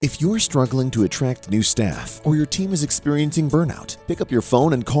If you're struggling to attract new staff or your team is experiencing burnout, pick up your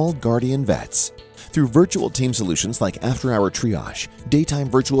phone and call Guardian Vets. Through virtual team solutions like after-hour triage, daytime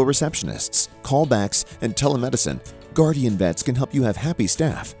virtual receptionists, callbacks, and telemedicine, Guardian Vets can help you have happy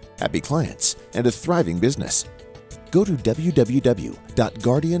staff, happy clients, and a thriving business. Go to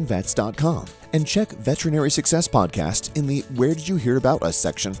www.guardianvets.com and check Veterinary Success Podcast in the Where Did You Hear About Us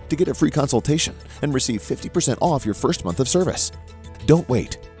section to get a free consultation and receive 50% off your first month of service. Don't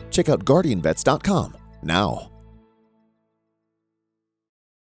wait. Check out guardianvets.com now.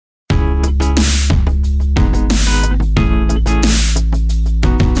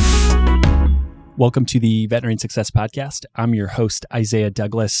 Welcome to the Veterinary Success Podcast. I'm your host, Isaiah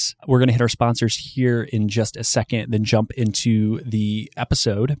Douglas. We're going to hit our sponsors here in just a second, then jump into the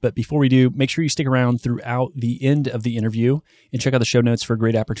episode. But before we do, make sure you stick around throughout the end of the interview and check out the show notes for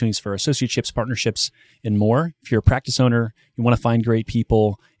great opportunities for associateships, partnerships, and more. If you're a practice owner, you want to find great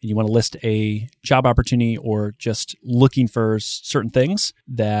people, and you want to list a job opportunity or just looking for certain things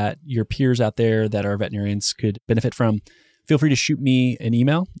that your peers out there that are veterinarians could benefit from, feel free to shoot me an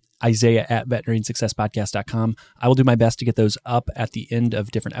email, Isaiah@veterinariansuccesspodcast.com. I will do my best to get those up at the end of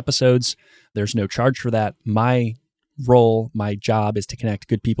different episodes. There's no charge for that. My role, my job is to connect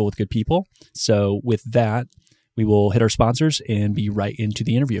good people with good people. So with that, we will hit our sponsors and be right into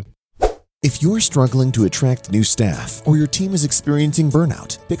the interview. If you're struggling to attract new staff or your team is experiencing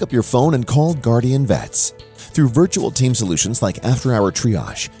burnout, pick up your phone and call Guardian Vets. Through virtual team solutions like after-hour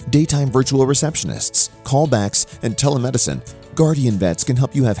triage, daytime virtual receptionists, callbacks, and telemedicine, Guardian Vets can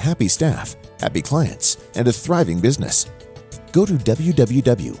help you have happy staff, happy clients, and a thriving business. Go to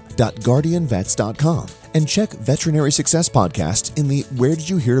www.guardianvets.com and check Veterinary Success Podcast in the Where Did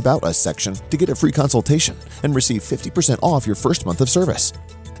You Hear About Us section to get a free consultation and receive 50% off your first month of service.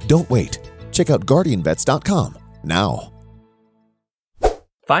 Don't wait. Check out guardianvets.com now.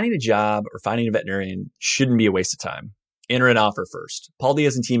 Finding a job or finding a veterinarian shouldn't be a waste of time. Enter an Offer First. Paul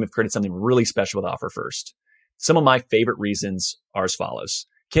Diaz and team have created something really special with Offer First. Some of my favorite reasons are as follows.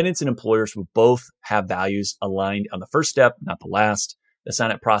 Candidates and employers will both have values aligned on the first step, not the last. The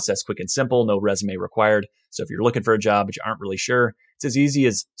sign-up process, quick and simple, no resume required. So if you're looking for a job but you aren't really sure, it's as easy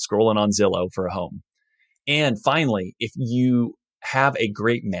as scrolling on Zillow for a home. And finally, if you have a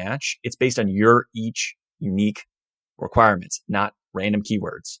great match, it's based on your each unique requirements, not random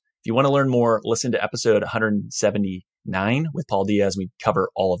keywords. If you want to learn more, listen to episode 179 with Paul Diaz. We cover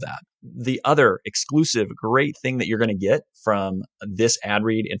all of that. The other exclusive great thing that you're going to get from this ad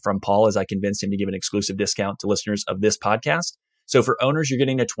read and from Paul is I convinced him to give an exclusive discount to listeners of this podcast. So for owners, you're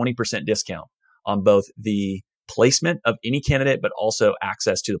getting a 20% discount on both the placement of any candidate, but also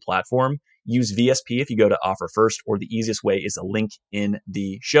access to the platform. Use VSP if you go to Offer First, or the easiest way is a link in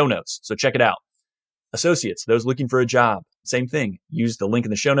the show notes. So check it out. Associates, those looking for a job, same thing. Use the link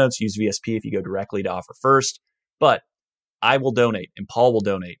in the show notes. Use VSP if you go directly to Offer First. But I will donate and Paul will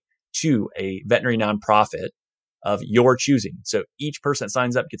donate to a veterinary nonprofit of your choosing. So each person that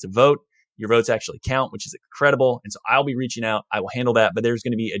signs up gets a vote. Your votes actually count, which is incredible. And so I'll be reaching out. I will handle that. But there's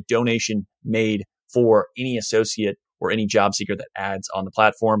going to be a donation made for any associate or any job seeker that adds on the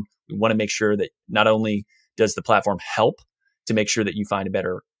platform. We want to make sure that not only does the platform help to make sure that you find a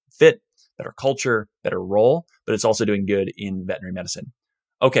better fit, better culture, better role, but it's also doing good in veterinary medicine.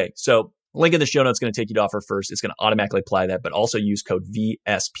 Okay, so link in the show notes is going to take you to Offer First. It's going to automatically apply that, but also use code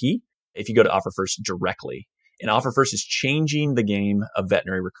VSP if you go to Offer First directly. And Offer First is changing the game of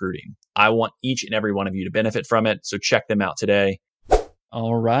veterinary recruiting. I want each and every one of you to benefit from it, so check them out today.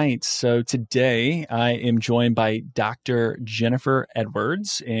 All right. So today I am joined by Dr. Jennifer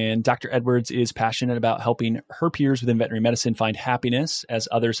Edwards, and Dr. Edwards is passionate about helping her peers within veterinary medicine find happiness as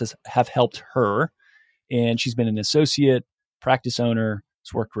others have helped her. And she's been an associate, practice owner,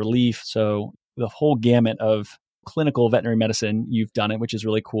 has worked relief. So the whole gamut of clinical veterinary medicine, you've done it, which is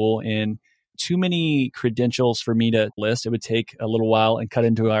really cool. And too many credentials for me to list. It would take a little while and cut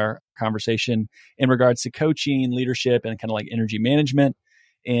into our conversation in regards to coaching, leadership, and kind of like energy management.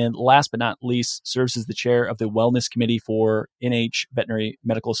 And last but not least, serves as the chair of the wellness committee for NH Veterinary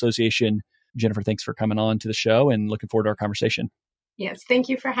Medical Association. Jennifer, thanks for coming on to the show and looking forward to our conversation. Yes, thank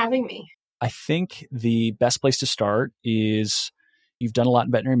you for having me. I think the best place to start is you've done a lot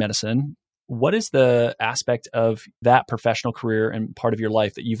in veterinary medicine. What is the aspect of that professional career and part of your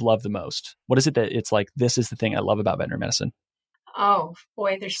life that you've loved the most? What is it that it's like, this is the thing I love about veterinary medicine? Oh,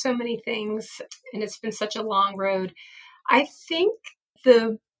 boy, there's so many things, and it's been such a long road. I think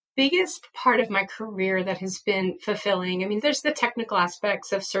the biggest part of my career that has been fulfilling, I mean, there's the technical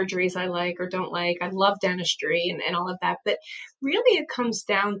aspects of surgeries I like or don't like. I love dentistry and all of that, but really it comes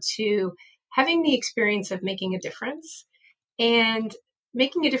down to having the experience of making a difference and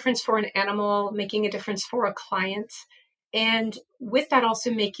making a difference for an animal, making a difference for a client. And with that,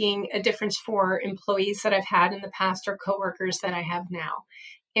 also making a difference for employees that I've had in the past or coworkers that I have now.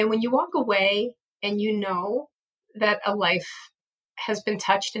 And when you walk away and you know that a life has been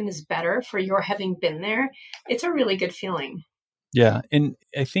touched and is better for your having been there, it's a really good feeling. Yeah. And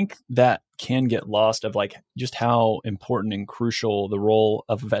I think that can get lost of like just how important and crucial the role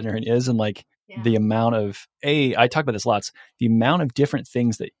of a veterinarian is. And like the amount of, I talk about this lots, the amount of different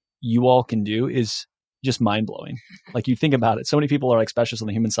things that you all can do is just mind blowing. Like you think about it. So many people are like specialists on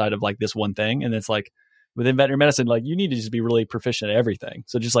the human side of like this one thing. And it's like within veterinary medicine, like you need to just be really proficient at everything.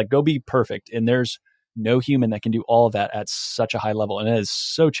 So just like go be perfect. And there's no human that can do all of that at such a high level. And it is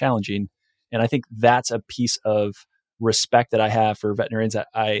so challenging. And I think that's a piece of respect that I have for veterinarians that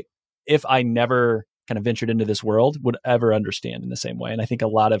if I never kind of ventured into this world, would ever understand in the same way. And I think a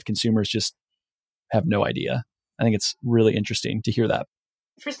lot of consumers just have no idea. I think it's really interesting to hear that.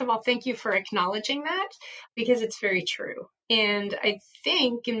 First of all, thank you for acknowledging that, because it's very true. And I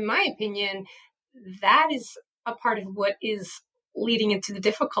think, in my opinion, that is a part of what is leading into the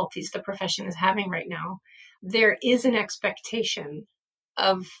difficulties the profession is having right now. There is an expectation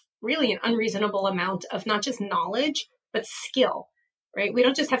of really an unreasonable amount of not just knowledge, but skill, right? We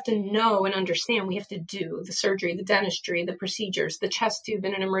don't just have to know and understand. We have to do the surgery, the dentistry, the procedures, the chest tube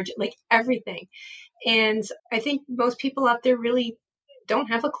in an emergent, like everything. And I think most people out there really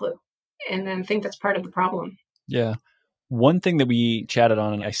don't have a clue. And then think that's part of the problem. Yeah. One thing that we chatted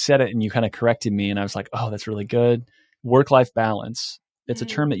on, and I said it and you kind of corrected me, and I was like, oh, that's really good. Work-life balance. It's a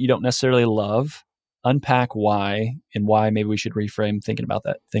term that you don't necessarily love. Unpack why, and why maybe we should reframe thinking about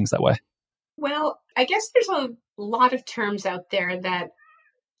things that way. Well, I guess there's a lot of terms out there that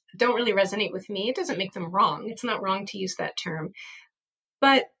don't really resonate with me. It doesn't make them wrong. It's not wrong to use that term.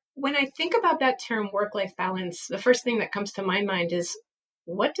 But when I think about that term work-life balance, the first thing that comes to my mind is,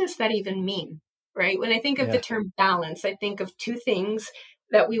 what does that even mean, right? When I think of the term balance, I think of two things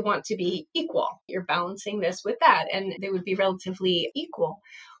that we want to be equal. You're balancing this with that, and they would be relatively equal.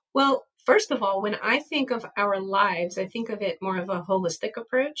 Well, first of all, when I think of our lives, I think of it more of a holistic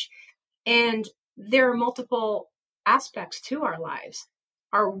approach. And there are multiple aspects to our lives.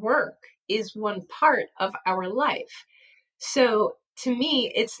 Our work is one part of our life. So to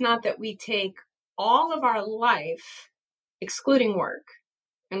me, it's not that we take all of our life, excluding work,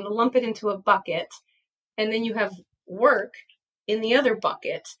 and lump it into a bucket, and then you have work in the other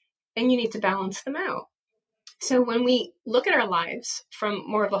bucket, and you need to balance them out. So when we look at our lives from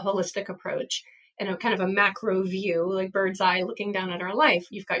more of a holistic approach and a kind of a macro view, like bird's eye looking down at our life,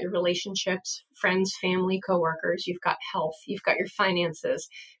 you've got your relationships, friends, family, coworkers, you've got health, you've got your finances,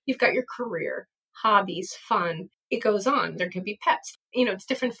 you've got your career, hobbies, fun. It goes on. There could be pets. It's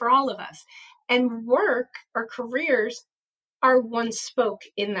different for all of us. And work or careers are one spoke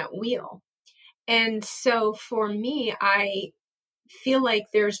in that wheel. And so for me, I feel like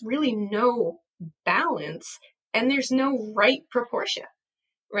there's really no balance and there's no right proportion,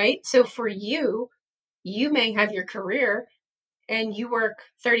 right? So for you may have your career and you work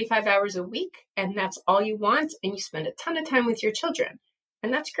 35 hours a week and that's all you want, and you spend a ton of time with your children,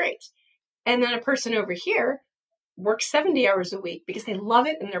 and that's great. And then a person over here works 70 hours a week because they love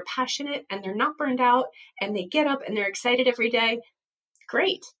it and they're passionate and they're not burned out and they get up and they're excited every day.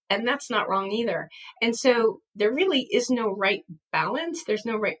 Great. And that's not wrong either. And so there really is no right balance. There's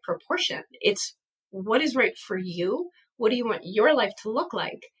no right proportion. It's what is right for you. What do you want your life to look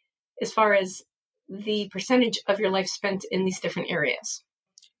like as far as the percentage of your life spent in these different areas?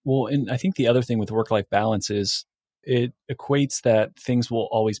 Well, and I think the other thing with work-life balance is it equates that things will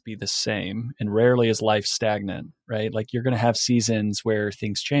always be the same, and rarely is life stagnant, right? Like you're going to have seasons where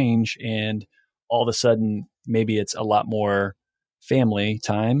things change and all of a sudden maybe it's a lot more family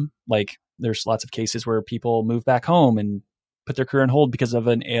time. Like there's lots of cases where people move back home and put their career on hold because of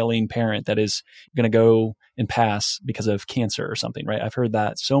an ailing parent that is going to go and pass because of cancer or something, right? I've heard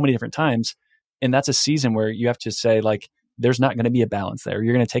that so many different times. And that's a season where you have to say like, there's not going to be a balance there.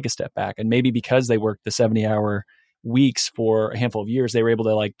 You're going to take a step back. And maybe because they worked the 70-hour weeks for a handful of years, they were able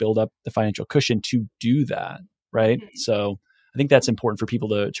to like build up the financial cushion to do that. Right. Mm-hmm. So I think that's important for people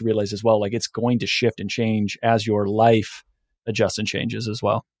to realize as well. Like it's going to shift and change as your life adjusts and changes as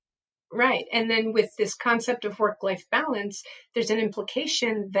well. Right. And then with this concept of work-life balance, there's an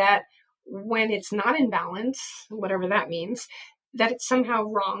implication that when it's not in balance, whatever that means, that it's somehow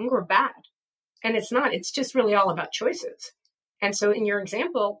wrong or bad. And it's not. It's just really all about choices. And so in your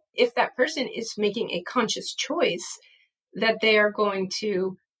example, if that person is making a conscious choice that they are going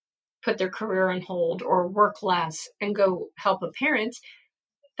to put their career on hold or work less and go help a parent,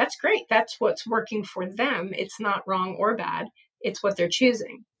 that's great. That's what's working for them. It's not wrong or bad. It's what they're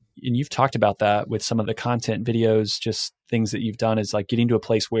choosing. And you've talked about that with some of the content videos, just things that you've done is like getting to a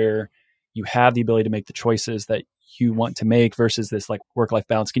place where you have the ability to make the choices that you want to make versus this like work-life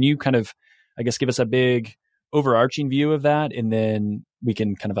balance. Can you kind of, I guess, give us a big overarching view of that? And then we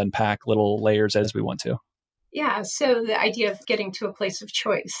can kind of unpack little layers as we want to. Yeah. So the idea of getting to a place of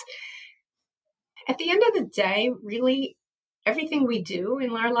choice. At the end of the day, really, everything we do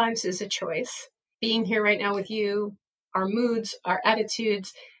in our lives is a choice. Being here right now with you, our moods, our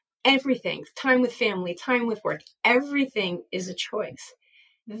attitudes, everything, time with family, time with work, everything is a choice.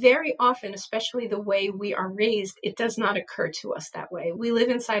 Very often, especially the way we are raised, it does not occur to us that way. We live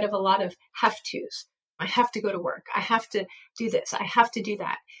inside of a lot of have tos. I have to go to work. I have to do this. I have to do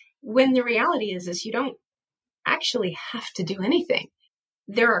that. When the reality is you don't actually have to do anything.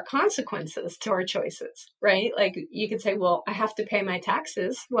 There are consequences to our choices, right? Like you could say, well, I have to pay my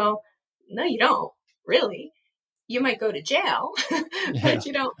taxes. Well, no, you don't really. You might go to jail, but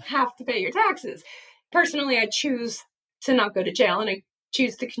you don't have to pay your taxes. Personally, I choose to not go to jail and I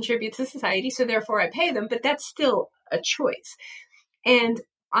choose to contribute to society. So therefore I pay them, but that's still a choice. And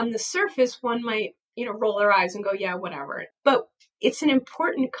on the surface, one might, roll their eyes and go, yeah, whatever. But it's an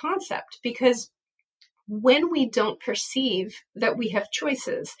important concept because when we don't perceive that we have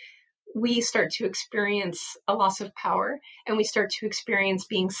choices, we start to experience a loss of power and we start to experience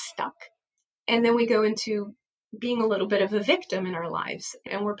being stuck. And then we go into being a little bit of a victim in our lives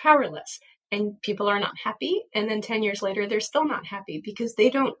and we're powerless and people are not happy. And then 10 years later, they're still not happy because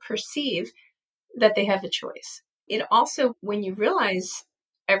they don't perceive that they have a choice. It also, when you realize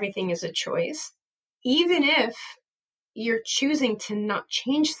everything is a choice, even if you're choosing to not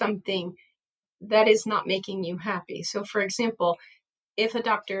change something that is not making you happy. So for example, if a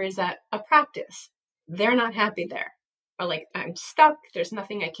doctor is at a practice, they're not happy there. Or like, I'm stuck, there's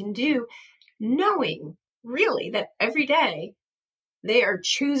nothing I can do. Knowing really that every day they are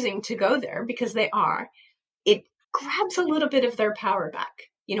choosing to go there because they are, it grabs a little bit of their power back.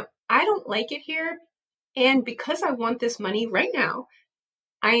 I don't like it here. And because I want this money right now,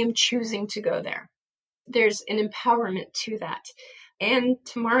 I am choosing to go there. There's an empowerment to that. And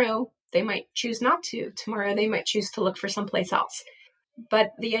tomorrow they might choose not to. Tomorrow they might choose to look for someplace else.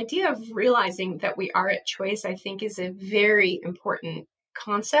 But the idea of realizing that we are at choice, I think, is a very important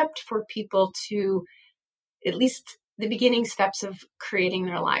concept for people to, at least the beginning steps of creating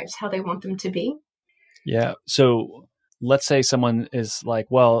their lives, how they want them to be. Yeah. So let's say someone is like,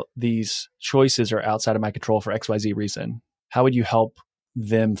 well, these choices are outside of my control for XYZ reason. How would you help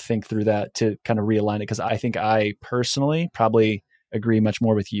them think through that to kind of realign it? Because I think I personally probably agree much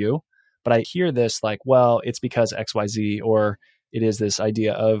more with you, but I hear this like, well, it's because XYZ, or it is this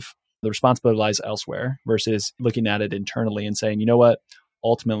idea of the responsibility lies elsewhere versus looking at it internally and saying, you know what,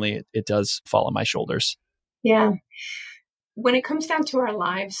 ultimately it does fall on my shoulders. Yeah. When it comes down to our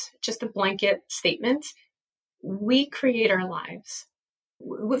lives, just a blanket statement, we create our lives.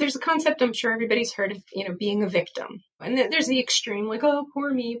 There's a concept I'm sure everybody's heard of, being a victim. And there's the extreme, like, oh,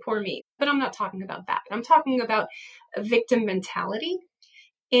 poor me, poor me. But I'm not talking about that. I'm talking about a victim mentality.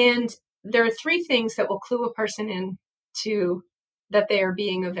 And there are three things that will clue a person in to that they are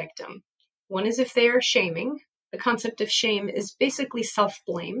being a victim. One is if they are shaming. The concept of shame is basically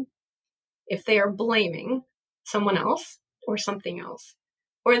self-blame. If they are blaming someone else or something else,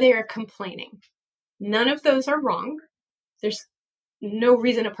 or they are complaining. None of those are wrong. There's no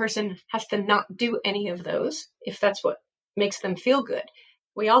reason a person has to not do any of those if that's what makes them feel good.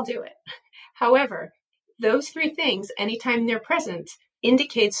 We all do it. However, those three things, anytime they're present,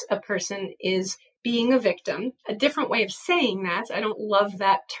 indicates a person is being a victim. A different way of saying that, I don't love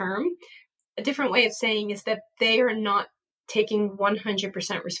that term. A different way of saying is that they are not taking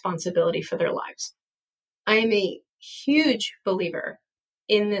 100% responsibility for their lives. I am a huge believer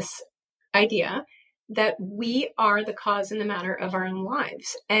in this idea that we are the cause and the matter of our own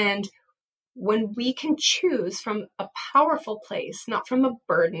lives. And when we can choose from a powerful place, not from a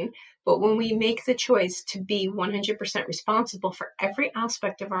burden, but when we make the choice to be 100% responsible for every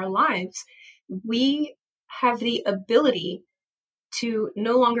aspect of our lives, we have the ability to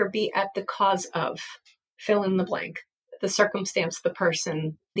no longer be at the cause of fill in the blank, the circumstance, the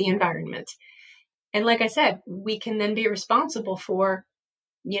person, the environment. And like I said, we can then be responsible for,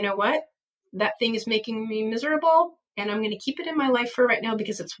 you know what, that thing is making me miserable and I'm going to keep it in my life for right now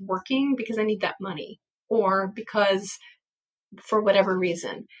because it's working, because I need that money, or because for whatever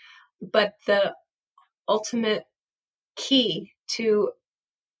reason. But the ultimate key to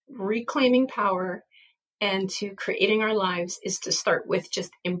reclaiming power and to creating our lives is to start with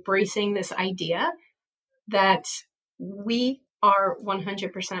just embracing this idea that we are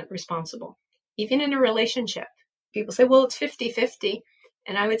 100% responsible. Even in a relationship, People say, well, it's 50-50.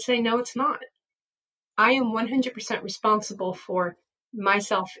 And I would say, no, it's not. I am 100% responsible for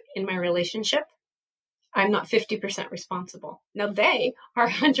myself in my relationship. I'm not 50% responsible. Now they are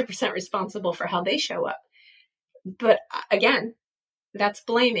 100% responsible for how they show up. But again, that's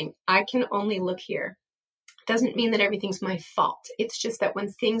blaming. I can only look here. Doesn't mean that everything's my fault. It's just that when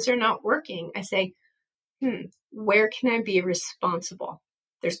things are not working, I say, where can I be responsible?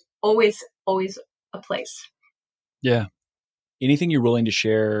 There's always a place. Yeah. Anything you're willing to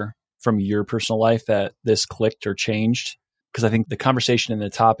share from your personal life that this clicked or changed? Because I think the conversation and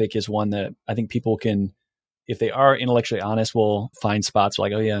the topic is one that I think people can, if they are intellectually honest, will find spots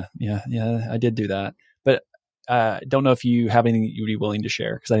like, oh yeah, I did do that. But don't know if you have anything that you'd be willing to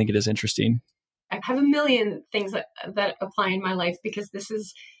share, because I think it is interesting. I have a million things that apply in my life, because this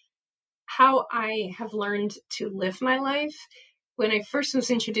is how I have learned to live my life. When I first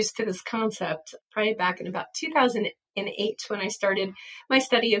was introduced to this concept, probably back in about 2008, when I started my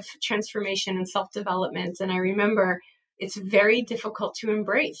study of transformation and self-development. And I remember it's very difficult to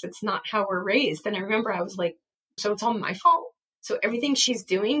embrace. It's not how we're raised. And I remember I was like, so it's all my fault? So everything she's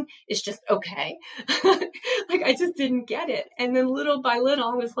doing is just okay. Like, I just didn't get it. And then little by little,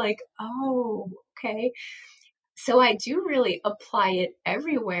 I was like, oh, okay. So I do really apply it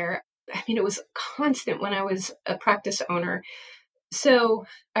everywhere. I mean, it was constant when I was a practice owner. So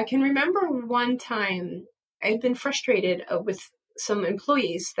I can remember one time I'd been frustrated with some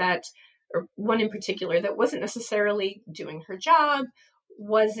employees or one in particular that wasn't necessarily doing her job,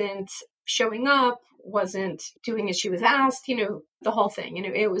 wasn't showing up, wasn't doing as she was asked, the whole thing. And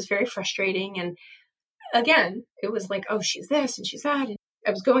it was very frustrating. And again, it was like, oh, she's this and she's that. And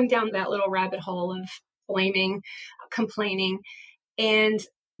I was going down that little rabbit hole of blaming, complaining. And,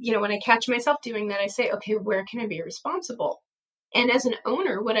 when I catch myself doing that, I say, okay, where can I be responsible? And as an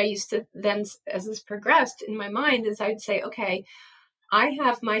owner, what I used to then, as this progressed in my mind, is I'd say, okay, I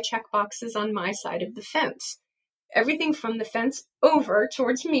have my check boxes on my side of the fence. Everything from the fence over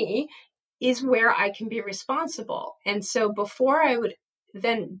towards me is where I can be responsible. And so before I would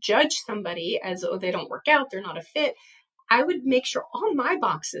then judge somebody as, oh, they don't work out, they're not a fit, I would make sure all my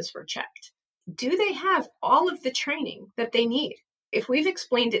boxes were checked. Do they have all of the training that they need? If we've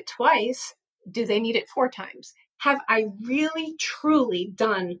explained it twice, do they need it 4 times? Have I really, truly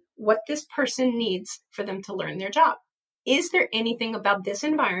done what this person needs for them to learn their job? Is there anything about this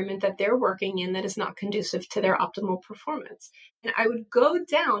environment that they're working in that is not conducive to their optimal performance? And I would go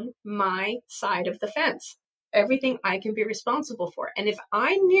down my side of the fence, everything I can be responsible for. And if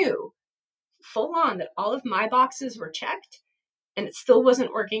I knew full on that all of my boxes were checked and it still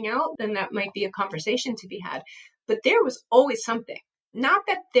wasn't working out, then that might be a conversation to be had. But there was always something. Not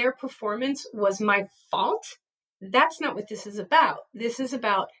that their performance was my fault. That's not what this is about. This is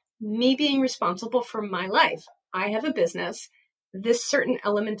about me being responsible for my life. I have a business. This certain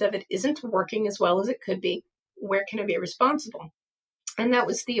element of it isn't working as well as it could be. Where can I be responsible? And that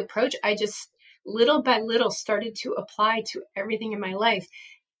was the approach I just little by little started to apply to everything in my life.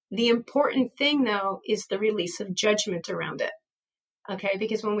 The important thing, though, is the release of judgment around it. Okay,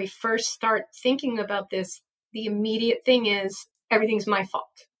 because when we first start thinking about this, the immediate thing is everything's my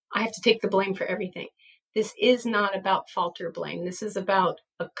fault. I have to take the blame for everything. This is not about fault or blame. This is about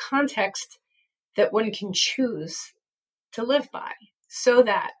a context that one can choose to live by so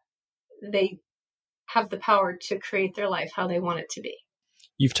that they have the power to create their life how they want it to be.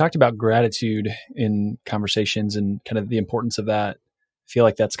 You've talked about gratitude in conversations and kind of the importance of that. I feel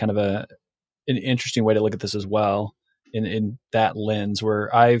like that's kind of an interesting way to look at this as well in that lens,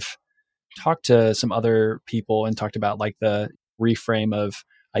 where I've talked to some other people and talked about like the reframe of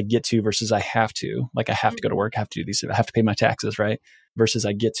I get to versus I have to. Like I have to go to work, I have to do these, I have to pay my taxes, right? Versus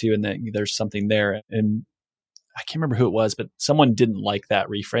I get to, and then there's something there. And I can't remember who it was, but someone didn't like that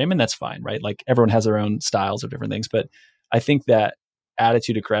reframe, and that's fine, right? Like everyone has their own styles of different things. But I think that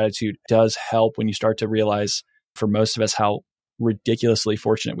attitude of gratitude does help when you start to realize for most of us how ridiculously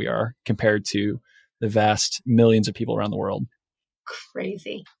fortunate we are compared to the vast millions of people around the world.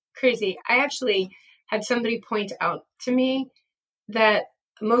 Crazy. I actually had somebody point out to me that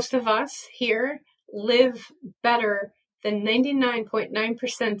most of us here live better than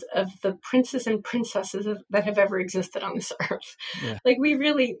 99.9% of the princes and princesses that have ever existed on this earth. Yeah. Like we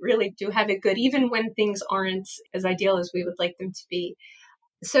really, really do have it good, even when things aren't as ideal as we would like them to be.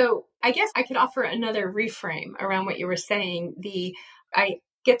 So I guess I could offer another reframe around what you were saying, the I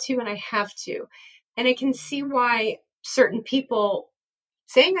get to and I have to. And I can see why certain people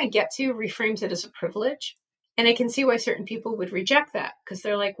saying I get to reframes it as a privilege. And I can see why certain people would reject that because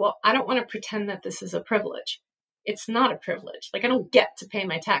they're like, well, I don't want to pretend that this is a privilege. It's not a privilege. Like I don't get to pay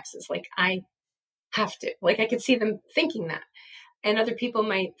my taxes. Like I have to. Like I could see them thinking that. And other people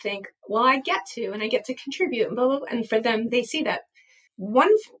might think, well, I get to, and I get to contribute, and blah, blah, blah. And for them, they see that. One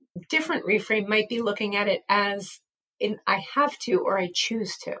different reframe might be looking at it as in I have to or I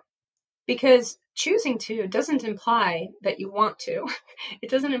choose to. Because choosing to doesn't imply that you want to. It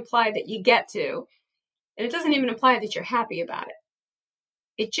doesn't imply that you get to. And it doesn't even imply that you're happy about it.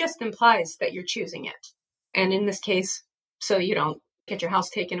 It just implies that you're choosing it. And in this case, so you don't get your house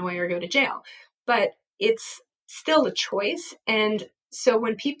taken away or go to jail. But it's still a choice. And so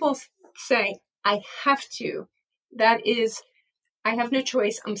when people say, I have to, that is, I have no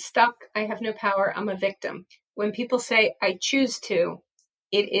choice. I'm stuck. I have no power. I'm a victim. When people say, I choose to,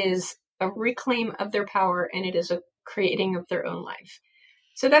 it is a reclaim of their power and it is a creating of their own life.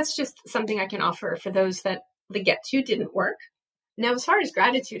 So that's just something I can offer for those that the get to didn't work. Now, as far as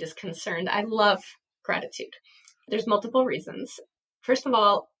gratitude is concerned, I love gratitude. There's multiple reasons. First of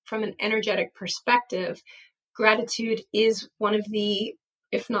all, from an energetic perspective, gratitude is one of the,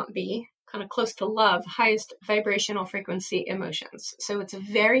 if not the, kind of close to love, highest vibrational frequency emotions. So it's a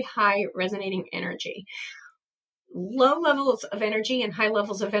very high resonating energy. Low levels of energy and high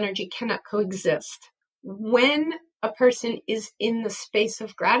levels of energy cannot coexist. When a person is in the space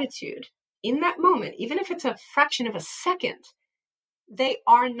of gratitude, in that moment, even if it's a fraction of a second, they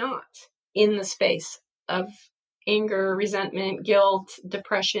are not in the space of anger, resentment, guilt,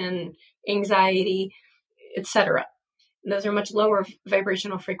 depression, anxiety, etc. Those are much lower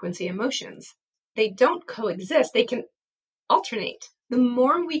vibrational frequency emotions. They don't coexist. They can alternate. The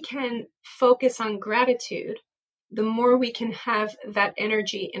more we can focus on gratitude, the more we can have that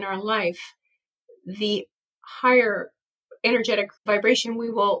energy in our life, the higher energetic vibration we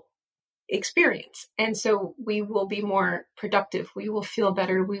will experience. And so we will be more productive. We will feel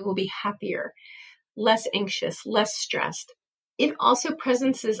better. We will be happier, less anxious, less stressed. It also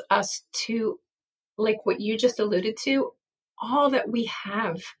presences us to, like what you just alluded to, all that we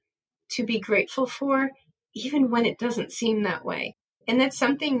have to be grateful for, even when it doesn't seem that way. And that's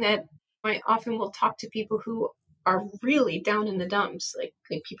something that I often will talk to people who are really down in the dumps, like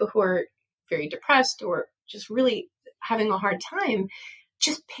people who are very depressed or just really having a hard time.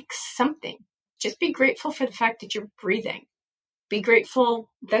 Just pick something. Just be grateful for the fact that you're breathing. Be grateful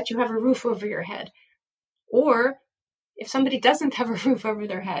that you have a roof over your head. Or if somebody doesn't have a roof over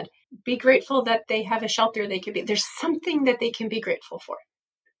their head, be grateful that they have a shelter they can be. There's something that they can be grateful for.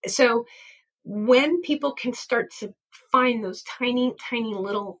 So when people can start to find those tiny, tiny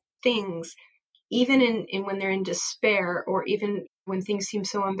little things, even in when they're in despair or even when things seem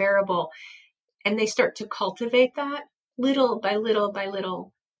so unbearable, and they start to cultivate that little by little by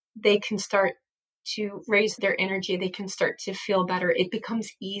little, they can start to raise their energy. They can start to feel better. It becomes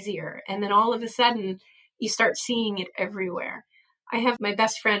easier. And then all of a sudden, you start seeing it everywhere. I have my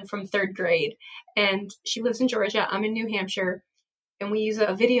best friend from third grade, and she lives in Georgia. I'm in New Hampshire, and we use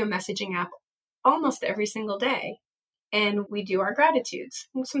a video messaging app almost every single day. And we do our gratitudes.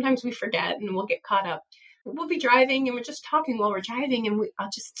 Sometimes we forget and we'll get caught up. We'll be driving and we're just talking while we're driving, and I'll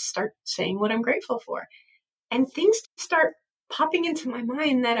just start saying what I'm grateful for. And things start popping into my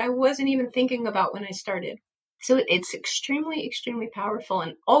mind that I wasn't even thinking about when I started. So it's extremely, extremely powerful.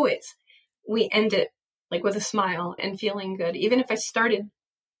 And always we end it like with a smile and feeling good, even if I started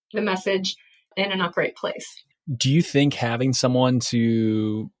the message in an upright place. Do you think having someone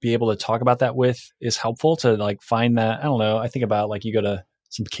to be able to talk about that with is helpful to like find that? I don't know. I think about like you go to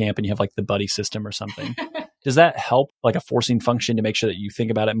some camp and you have like the buddy system or something. Does that help like a forcing function to make sure that you think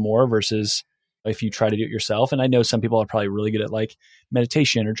about it more versus if you try to do it yourself? And I know some people are probably really good at like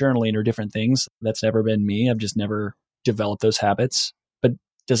meditation or journaling or different things. That's never been me. I've just never developed those habits. But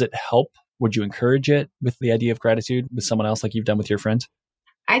does it help? Would you encourage it with the idea of gratitude with someone else like you've done with your friends?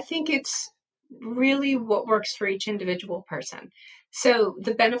 I think it's really what works for each individual person. So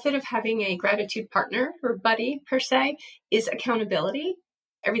the benefit of having a gratitude partner or buddy per se is accountability.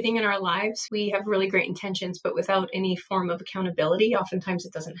 Everything in our lives, we have really great intentions, but without any form of accountability, oftentimes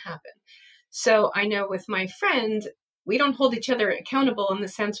it doesn't happen. So I know with my friend, we don't hold each other accountable in the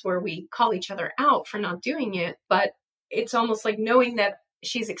sense where we call each other out for not doing it, but it's almost like knowing that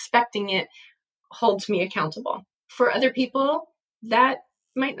she's expecting it holds me accountable. For other people, that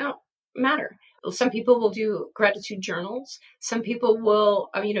might not matter. Some people will do gratitude journals. Some people will,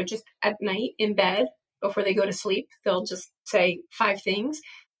 just at night in bed before they go to sleep, they'll just say 5 things.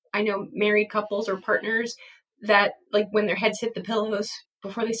 I know married couples or partners that like when their heads hit the pillows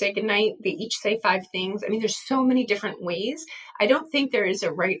before they say goodnight, they each say 5 things. I mean, there's so many different ways. I don't think there is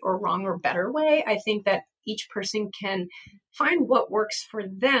a right or wrong or better way. I think that each person can find what works for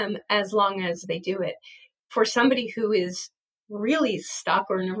them as long as they do it. For somebody who is really stuck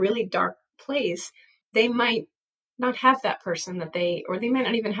or in a really dark place, they might not have that person or they might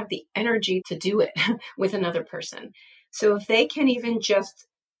not even have the energy to do it with another person. So if they can even just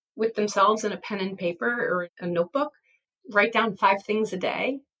with themselves and a pen and paper or a notebook, write down 5 things a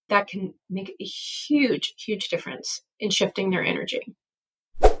day, that can make a huge, huge difference in shifting their energy.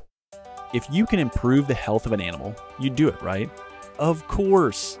 If you can improve the health of an animal, you do it, right? Of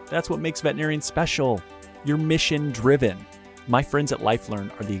course. That's what makes veterinarians special. You're mission driven. My friends at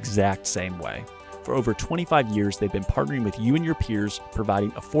LifeLearn are the exact same way. For over 25 years, they've been partnering with you and your peers,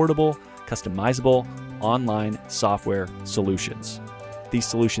 providing affordable, customizable, online software solutions. These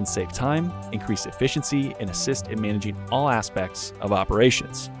solutions save time, increase efficiency, and assist in managing all aspects of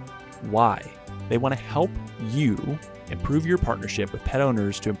operations. Why? They want to help you improve your partnership with pet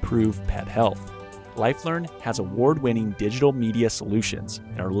owners to improve pet health. LifeLearn has award-winning digital media solutions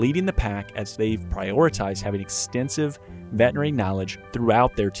and are leading the pack as they've prioritized having extensive veterinary knowledge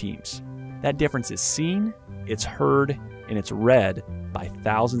throughout their teams. That difference is seen, it's heard, and it's read by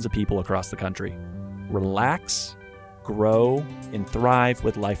thousands of people across the country. Relax, grow, and thrive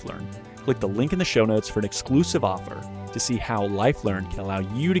with LifeLearn. Click the link in the show notes for an exclusive offer to see how LifeLearn can allow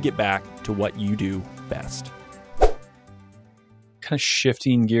you to get back to what you do best. Kind of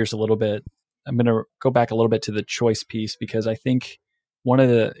shifting gears a little bit, I'm going to go back a little bit to the choice piece, because I think one of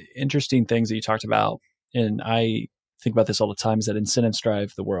the interesting things that you talked about, and I think about this all the time, is that incentives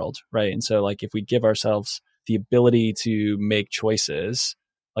drive the world, right? And so like if we give ourselves the ability to make choices,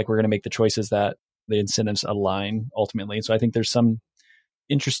 like we're going to make the choices that the incentives align ultimately. And so I think there's some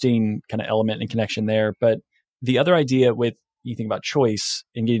interesting kind of element and connection there. But the other idea with you think about choice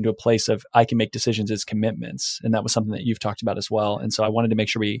and getting to a place of I can make decisions is commitments. And that was something that you've talked about as well. And so I wanted to make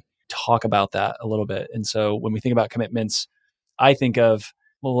sure we talk about that a little bit. And so when we think about commitments, I think of,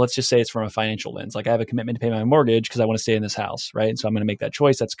 well, let's just say it's from a financial lens. Like I have a commitment to pay my mortgage because I want to stay in this house, right? And so I'm going to make that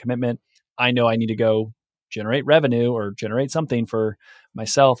choice. That's a commitment. I know I need to go generate revenue or generate something for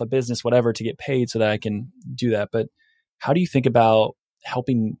myself, a business, whatever, to get paid so that I can do that. But how do you think about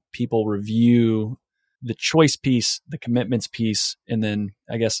helping people review the choice piece, the commitments piece, and then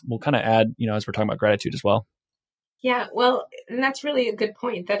I guess we'll kind of add, as we're talking about gratitude as well? Yeah, well, and that's really a good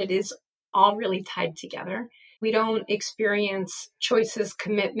point, that it is all really tied together. We don't experience choices,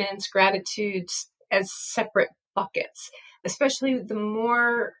 commitments, gratitudes as separate buckets, especially the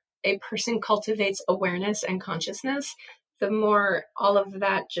more a person cultivates awareness and consciousness, the more all of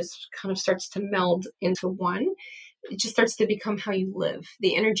that just kind of starts to meld into one. It just starts to become how you live,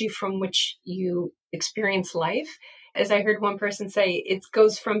 the energy from which you experience life. As I heard one person say, it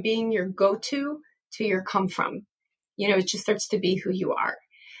goes from being your go-to to your come from. It just starts to be who you are.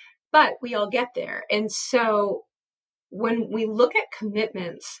 But we all get there. And so when we look at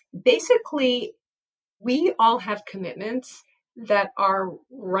commitments, basically, we all have commitments that are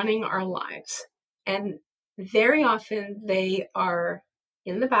running our lives. And very often they are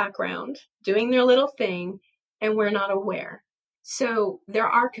in the background doing their little thing, and we're not aware. So there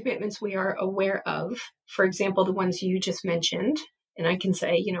are commitments we are aware of. For example, the ones you just mentioned. And I can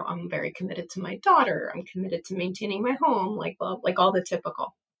say, I'm very committed to my daughter. I'm committed to maintaining my home, like all the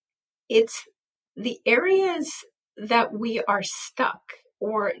typical. It's the areas that we are stuck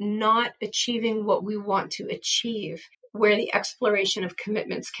or not achieving what we want to achieve, where the exploration of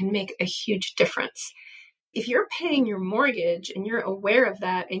commitments can make a huge difference. If you're paying your mortgage and you're aware of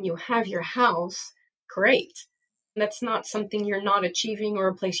that and you have your house, great. That's not something you're not achieving or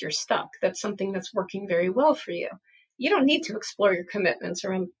a place you're stuck. That's something that's working very well for you. You don't need to explore your commitments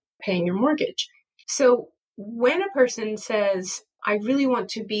around paying your mortgage. So when a person says, I really want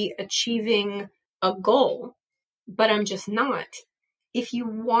to be achieving a goal, but I'm just not, if you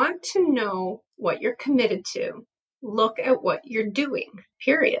want to know what you're committed to, look at what you're doing,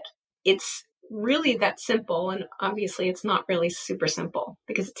 period. It's really that simple. And obviously it's not really super simple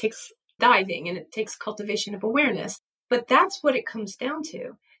because it takes diving and it takes cultivation of awareness. But that's what it comes down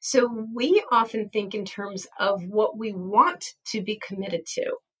to. So we often think in terms of what we want to be committed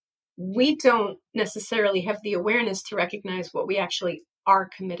to. We don't necessarily have the awareness to recognize what we actually are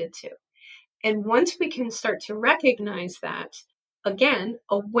committed to. And once we can start to recognize that, again,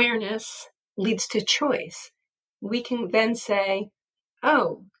 awareness leads to choice. We can then say,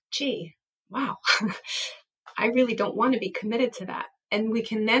 oh, gee, wow, I really don't want to be committed to that. And we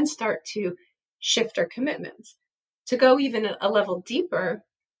can then start to shift our commitments. To go even a level deeper,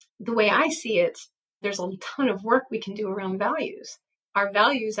 the way I see it, there's a ton of work we can do around values. Our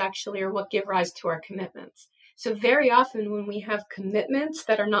values actually are what give rise to our commitments. So very often when we have commitments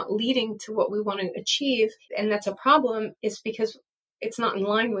that are not leading to what we want to achieve, and that's a problem, is because it's not in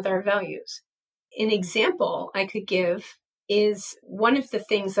line with our values. An example I could give is one of the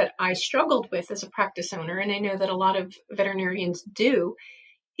things that I struggled with as a practice owner, and I know that a lot of veterinarians do,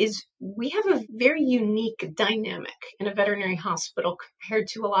 is we have a very unique dynamic in a veterinary hospital compared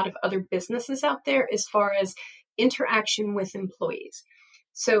to a lot of other businesses out there as far as interaction with employees.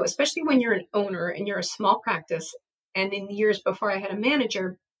 So especially when you're an owner and you're a small practice, and in the years before I had a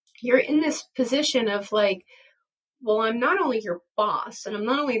manager, you're in this position of like, well, I'm not only your boss and I'm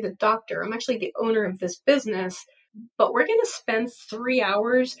not only the doctor, I'm actually the owner of this business, but we're going to spend 3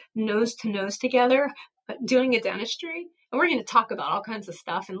 hours nose to nose together doing a dentistry. And we're going to talk about all kinds of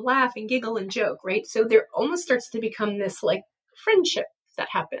stuff and laugh and giggle and joke, right? So there almost starts to become this like friendship that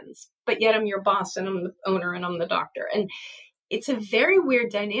happens. But yet I'm your boss and I'm the owner and I'm the doctor. And it's a very weird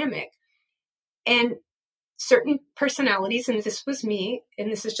dynamic. And certain personalities, and this was me,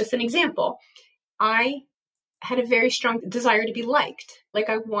 and this is just an example, I had a very strong desire to be liked. Like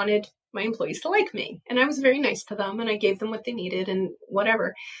I wanted my employees to like me. And I was very nice to them and I gave them what they needed and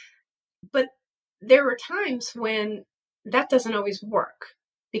whatever. But there were times when that doesn't always work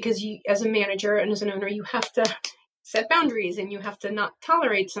because you, as a manager and as an owner, you have to set boundaries and you have to not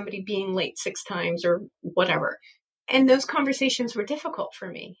tolerate somebody being late 6 times or whatever. And those conversations were difficult for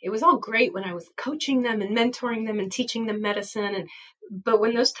me. It was all great when I was coaching them and mentoring them and teaching them medicine. But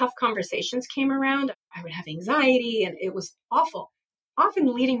when those tough conversations came around, I would have anxiety and it was awful,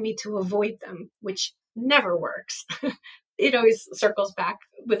 often leading me to avoid them, which never works. It always circles back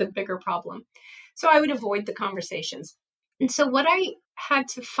with a bigger problem. So I would avoid the conversations. And so what I had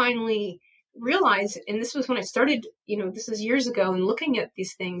to finally realize, and this was when I started, this is years ago, and looking at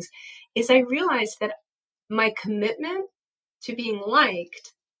these things, is I realized that my commitment to being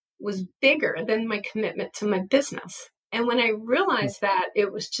liked was bigger than my commitment to my business. And when I realized that,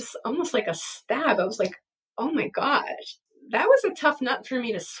 it was just almost like a stab. I was like, oh my gosh, that was a tough nut for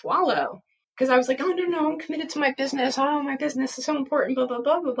me to swallow. Because I was like, oh, no, I'm committed to my business. Oh, my business is so important, blah, blah,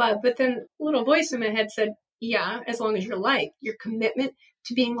 blah, blah, blah. But then a little voice in my head said, yeah, as long as you're liked, your commitment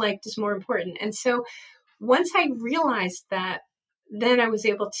to being liked is more important. And so once I realized that, then I was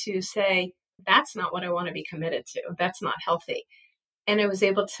able to say, that's not what I want to be committed to. That's not healthy. And I was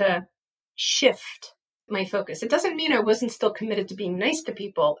able to shift my focus. It doesn't mean I wasn't still committed to being nice to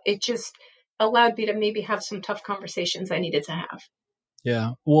people. It just allowed me to maybe have some tough conversations I needed to have.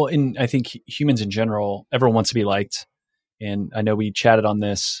 Yeah. Well, and I think humans in general, everyone wants to be liked. And I know we chatted on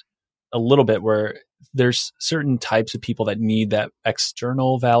this a little bit where there's certain types of people that need that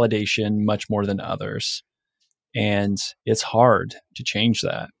external validation much more than others. And it's hard to change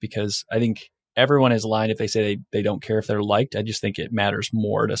that because I think everyone is lying if they say they don't care if they're liked. I just think it matters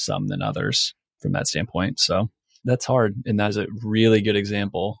more to some than others from that standpoint. So that's hard. And that is a really good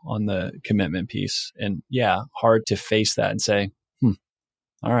example on the commitment piece. And yeah, hard to face that and say,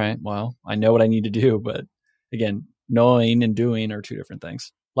 all right, well, I know what I need to do. But again, knowing and doing are two different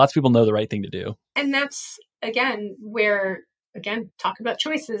things. Lots of people know the right thing to do. And that's, again, where, talk about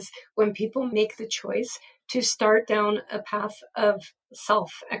choices. When people make the choice to start down a path of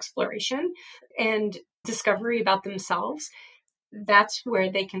self-exploration and discovery about themselves, that's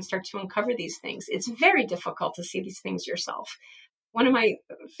where they can start to uncover these things. It's very difficult to see these things yourself. One of my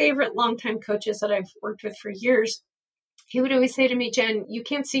favorite longtime coaches that I've worked with for years, he would always say to me, Jen, you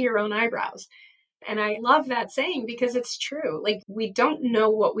can't see your own eyebrows. And I love that saying because it's true. Like, we don't know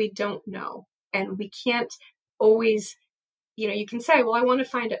what we don't know. And we can't always, you can say, well, I want to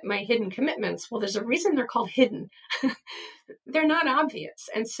find my hidden commitments. Well, there's a reason they're called hidden. They're not obvious.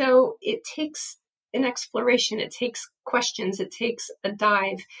 And so it takes an exploration. It takes questions. It takes a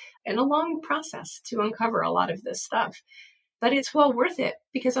dive and a long process to uncover a lot of this stuff. But it's well worth it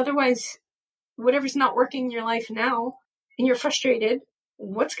because otherwise, whatever's not working in your life now, and you're frustrated,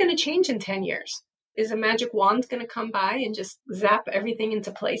 what's going to change in 10 years? Is a magic wand going to come by and just zap everything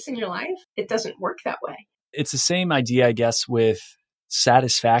into place in your life? It doesn't work that way. It's the same idea, I guess, with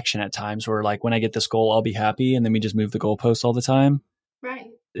satisfaction at times where like when I get this goal, I'll be happy. And then we just move the goalposts all the time. Right.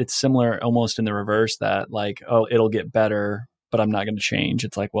 It's similar almost in the reverse that like, oh, it'll get better, but I'm not going to change.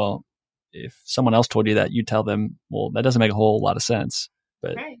 It's like, well, if someone else told you that, you tell them, well, that doesn't make a whole lot of sense.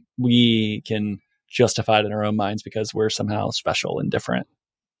 But right. We can justify it in our own minds because we're somehow special and different.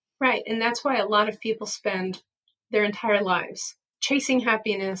 Right. And that's why a lot of people spend their entire lives chasing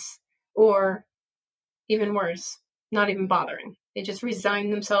happiness or even worse, not even bothering. They just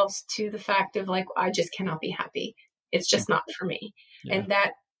resign themselves to the fact of like, I just cannot be happy. It's just not for me. Yeah. And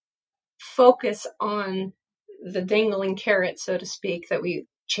that focus on the dangling carrot, so to speak, that we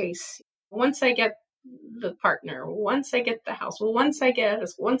chase. Once I get the partner, once I get the house, well, once I get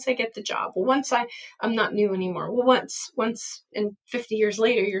the job, well, once I'm not new anymore. Well, once and 50 years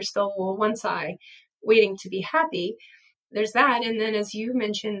later, you're still, well, once I waiting to be happy. there's that. And then, as you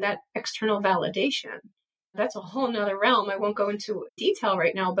mentioned, that external validation, that's a whole nother realm. I won't go into detail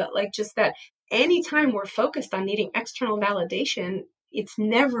right now, but like just that anytime we're focused on needing external validation, it's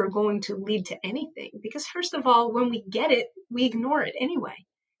never going to lead to anything. Because first of all, when we get it, we ignore it anyway.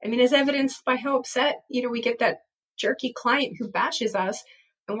 I mean, as evidenced by how upset, we get that jerky client who bashes us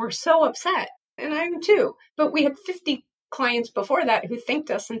and we're so upset. And I am too. But we had 50 clients before that who thanked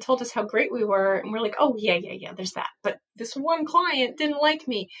us and told us how great we were. And we're like, oh, yeah, there's that. But this one client didn't like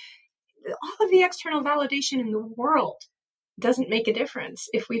me. All of the external validation in the world doesn't make a difference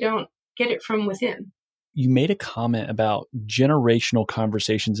if we don't get it from within. You made a comment about generational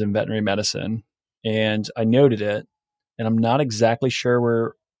conversations in veterinary medicine, and I noted it, and I'm not exactly sure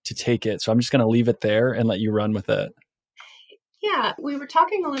where to take it. So I'm just going to leave it there and let you run with it. Yeah, we were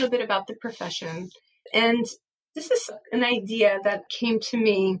talking a little bit about the profession, and this is an idea that came to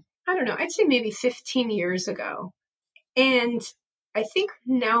me, I don't know, I'd say maybe 15 years ago. And I think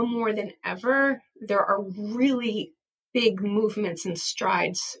now more than ever, there are really big movements and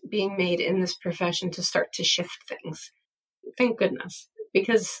strides being made in this profession to start to shift things. Thank goodness,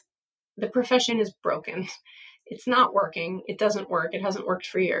 because the profession is broken. It's not working. It doesn't work. It hasn't worked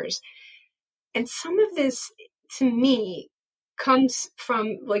for years. And some of this, to me, comes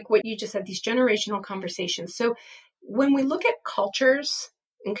from like what you just said, these generational conversations. So when we look at cultures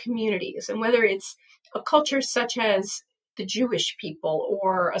and communities, and whether it's a culture such as the Jewish people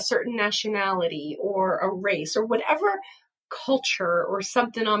or a certain nationality or a race or whatever culture or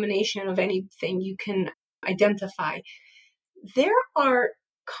sub-denomination of anything you can identify, there are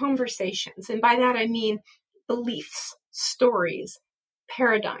conversations. And by that, I mean beliefs, stories,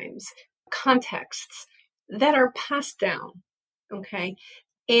 paradigms, contexts that are passed down. Okay.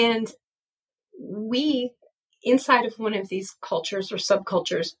 And we, inside of one of these cultures or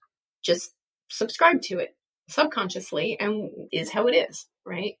subcultures, just subscribe to it subconsciously and is how it is,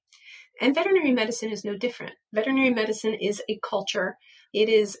 right? And veterinary medicine is no different. Veterinary medicine is a culture. It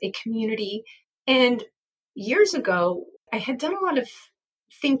is a community. And years ago, I had done a lot of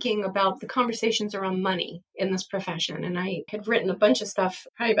thinking about the conversations around money in this profession. And I had written a bunch of stuff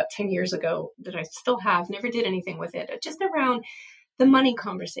probably about 10 years ago that I still have, never did anything with it, just around the money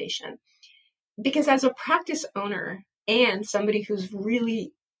conversation. Because as a practice owner and somebody who's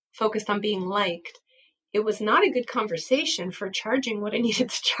really focused on being liked, it was not a good conversation for charging what I needed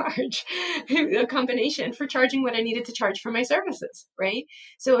to charge, a combination for charging what I needed to charge for my services, right?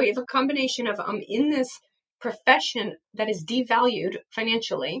 So we have a combination of in this profession that is devalued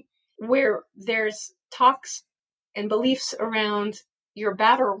financially, where there's talks and beliefs around you're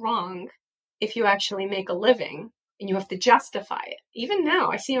bad or wrong if you actually make a living and you have to justify it. Even now,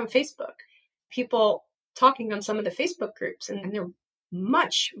 I see on Facebook, people talking on some of the Facebook groups, and they're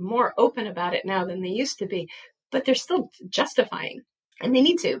much more open about it now than they used to be, but they're still justifying, and they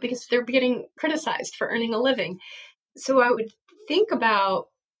need to because they're getting criticized for earning a living. So I would think about,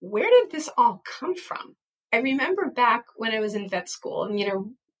 where did this all come from? I remember back when I was in vet school,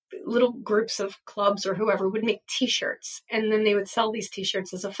 and little groups of clubs or whoever would make t-shirts, and then they would sell these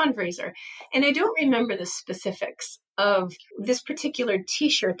t-shirts as a fundraiser. And I don't remember the specifics of this particular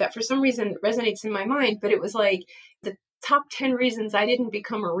t-shirt that for some reason resonates in my mind, but it was like the top 10 reasons I didn't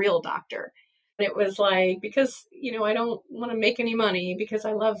become a real doctor. And it was like, because, I don't want to make any money because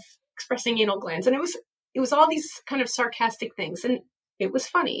I love expressing anal glands. And it was all these kind of sarcastic things. And it was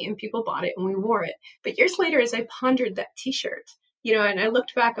funny and people bought it and we wore it. But years later, as I pondered that t-shirt, and I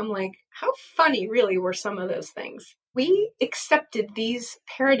looked back, I'm like, how funny really were some of those things? We accepted these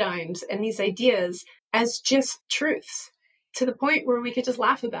paradigms and these ideas as just truths to the point where we could just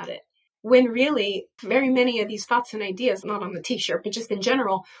laugh about it. When really, very many of these thoughts and ideas, not on the t-shirt, but just in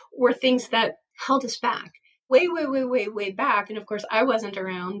general, were things that held us back. Way, way, way, way, way back. And of course, I wasn't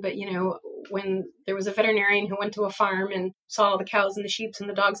around, but when there was a veterinarian who went to a farm and saw all the cows and the sheep and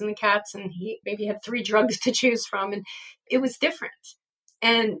the dogs and the cats, and he maybe had 3 drugs to choose from, and it was different.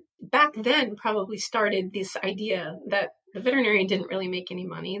 And back then probably started this idea that the veterinarian didn't really make any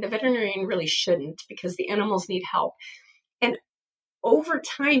money. The veterinarian really shouldn't because the animals need help. And over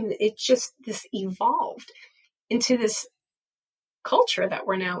time, this evolved into this culture that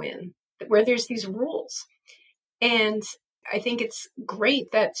we're now in, where there's these rules. And I think it's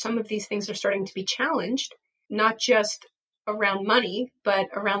great that some of these things are starting to be challenged, not just around money, but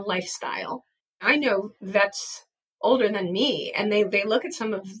around lifestyle. I know vets older than me, and they look at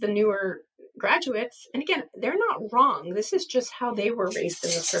some of the newer graduates, and again, they're not wrong. This is just how they were raised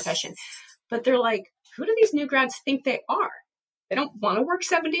in this profession. But they're like, who do these new grads think they are? They don't want to work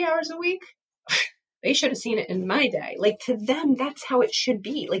 70 hours a week? They should have seen it in my day. Like, to them, that's how it should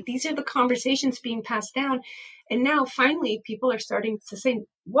be. Like, these are the conversations being passed down. And now finally people are starting to say,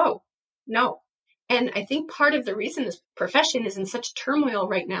 whoa, no. And I think part of the reason this profession is in such turmoil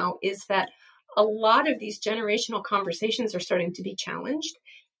right now is that a lot of these generational conversations are starting to be challenged.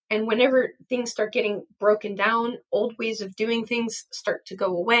 And whenever things start getting broken down, old ways of doing things start to go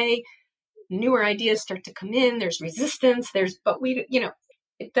away, newer ideas start to come in, there's resistance,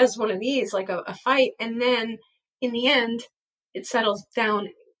 it does one of these, like a fight. And then in the end, it settles down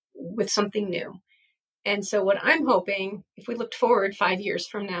with something new. And so what I'm hoping, if we looked forward 5 years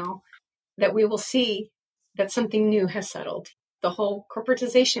from now, that we will see that something new has settled. The whole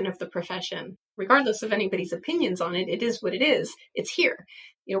corporatization of the profession, regardless of anybody's opinions on it, it is what it is. It's here.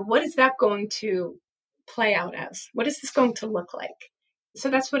 What is that going to play out as? What is this going to look like? So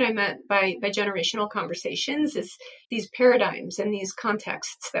that's what I meant by generational conversations, is these paradigms and these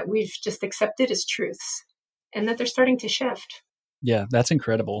contexts that we've just accepted as truths and that they're starting to shift. Yeah, that's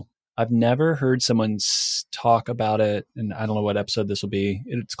incredible. I've never heard someone talk about it, and I don't know what episode this will be.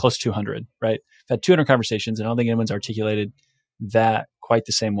 It's close to 200, right? I've had 200 conversations, and I don't think anyone's articulated that quite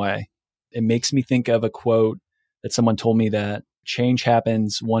the same way. It makes me think of a quote that someone told me, that change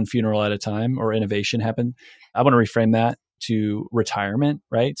happens one funeral at a time, or innovation happens. I want to reframe that to retirement,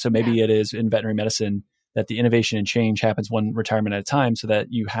 right? So maybe it is in veterinary medicine that the innovation and change happens one retirement at a time, so that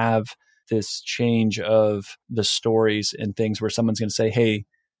you have this change of the stories and things where someone's going to say, hey,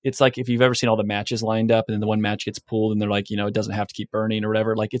 it's like if you've ever seen all the matches lined up and then the one match gets pulled and they're like, it doesn't have to keep burning or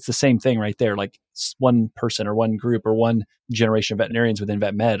whatever. Like, it's the same thing right there. Like, one person or one group or one generation of veterinarians within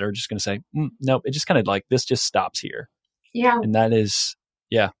vet med are just going to say, nope, it just kind of like, this just stops here. Yeah. And that is,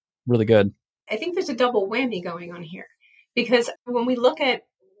 really good. I think there's a double whammy going on here, because when we look at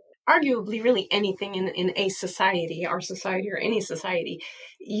arguably really anything in a society, our society or any society,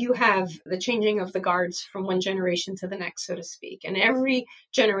 you have the changing of the guards from one generation to the next, so to speak. And every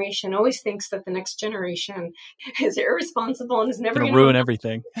generation always thinks that the next generation is irresponsible and is never going to ruin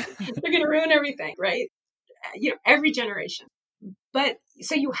everything. They're going to ruin everything, right? Every generation. But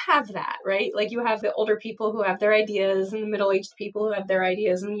so you have that, right? Like, you have the older people who have their ideas and the middle-aged people who have their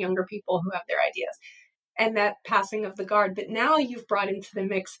ideas and the younger people who have their ideas. And that passing of the guard. But now you've brought into the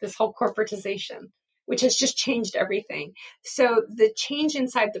mix this whole corporatization, which has just changed everything. So the change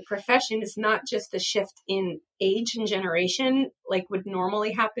inside the profession is not just a shift in age and generation, like would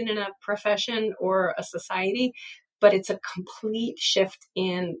normally happen in a profession or a society, but it's a complete shift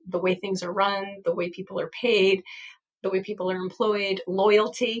in the way things are run, the way people are paid, the way people are employed,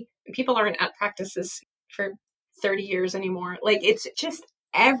 loyalty. People aren't at practices for 30 years anymore. Like, it's just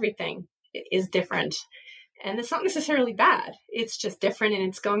everything is different. And it's not necessarily bad. It's just different, and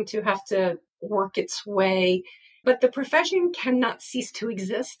it's going to have to work its way. But the profession cannot cease to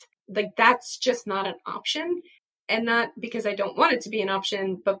exist. Like, that's just not an option. And not because I don't want it to be an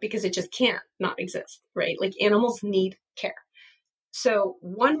option, but because it just can't not exist, right? Like, animals need care. So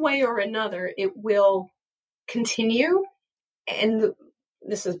one way or another, it will continue. And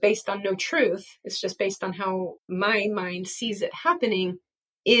this is based on no truth. It's just based on how my mind sees it happening,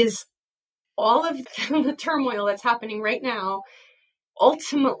 is all of the turmoil that's happening right now.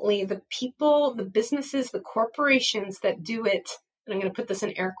 Ultimately, the people, the businesses, the corporations that do it, and I'm going to put this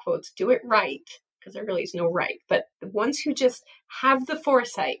in air quotes, do it right, because there really is no right, but the ones who just have the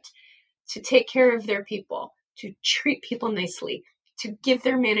foresight to take care of their people, to treat people nicely, to give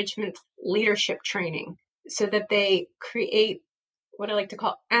their management leadership training so that they create what I like to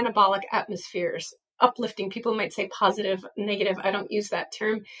call anabolic atmospheres, uplifting. People might say positive, negative. I don't use that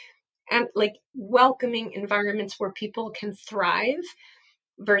term. And like welcoming environments where people can thrive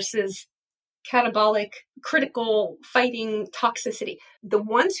versus catabolic, critical, fighting toxicity. The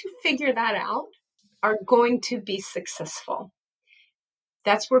ones who figure that out are going to be successful.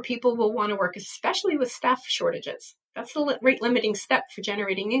 That's where people will want to work, especially with staff shortages. That's the rate limiting step for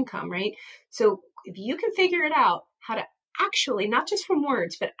generating income, right? So if you can figure it out, how to actually, not just from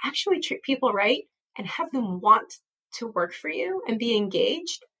words, but actually treat people right and have them want to work for you and be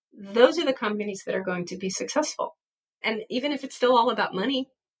engaged, those are the companies that are going to be successful. And even if it's still all about money,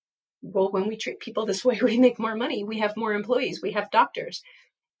 well, when we treat people this way, we make more money. We have more employees. We have doctors.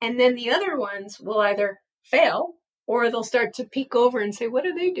 And then the other ones will either fail or they'll start to peek over and say, what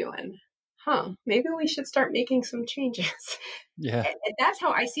are they doing? Maybe we should start making some changes. Yeah. And that's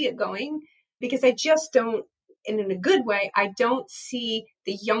how I see it going, because I just don't, and in a good way, I don't see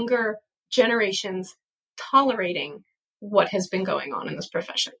the younger generations tolerating what has been going on in this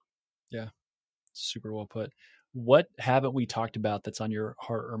profession. Yeah. Super well put. What haven't we talked about that's on your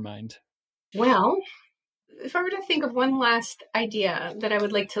heart or mind? Well, if I were to think of one last idea that I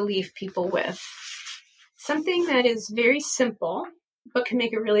would like to leave people with, something that is very simple, but can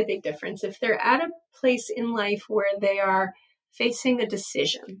make a really big difference. If they're at a place in life where they are facing a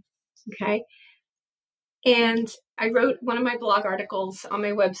decision, okay? And I wrote one of my blog articles on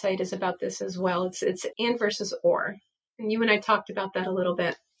my website is about this as well. It's and versus or. And you and I talked about that a little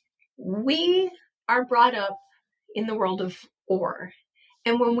bit. We are brought up in the world of or.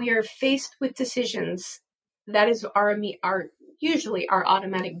 And when we are faced with decisions, that is our usually our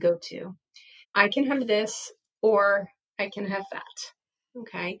automatic go-to. I can have this or I can have that.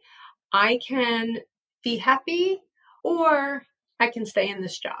 Okay. I can be happy or I can stay in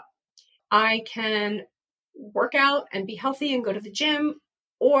this job. I can work out and be healthy and go to the gym,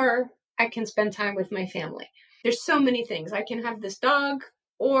 or I can spend time with my family. There's so many things. I can have this dog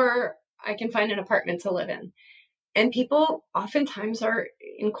or I can find an apartment to live in. And people oftentimes are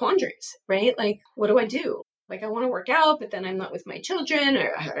in quandaries, right? Like, what do I do? Like, I want to work out, but then I'm not with my children,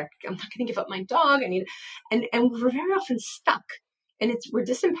 or I'm not going to give up my dog. And we're very often stuck, and we're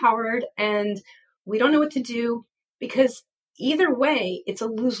disempowered, and we don't know what to do, because either way, it's a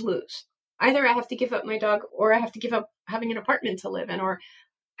lose-lose. Either I have to give up my dog, or I have to give up having an apartment to live in, or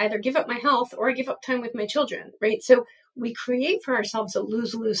either give up my health or I give up time with my children, right? So we create for ourselves a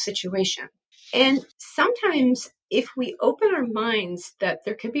lose-lose situation. And sometimes if we open our minds that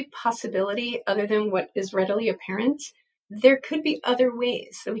there could be possibility other than what is readily apparent, there could be other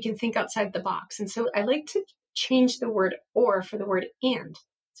ways that we can think outside the box. And so I like to change the word or for the word and.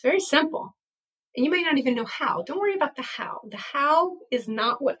 It's very simple. And you might not even know how. Don't worry about the how. The how is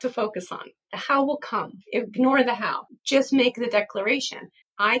not what to focus on. The how will come. Ignore the how. Just make the declaration.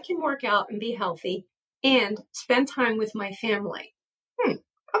 I can work out and be healthy and spend time with my family.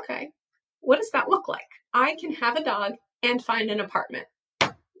 Okay. What does that look like? I can have a dog and find an apartment.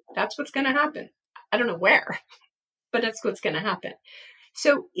 That's what's going to happen. I don't know where, but that's what's going to happen.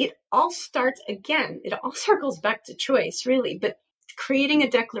 So it all starts again. It all circles back to choice, really, but creating a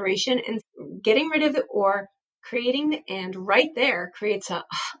declaration and getting rid of the or, creating the and right there creates a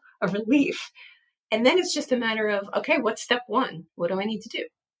relief. And then it's just a matter of, okay, what's step one? What do I need to do?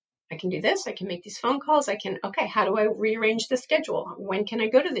 I can do this. I can make these phone calls. Okay, how do I rearrange the schedule? When can I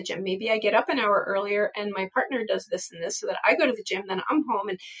go to the gym? Maybe I get up an hour earlier and my partner does this and this so that I go to the gym, then I'm home.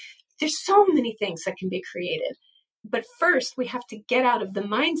 And there's so many things that can be created. But first, we have to get out of the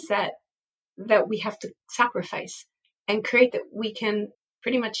mindset that we have to sacrifice and create that we can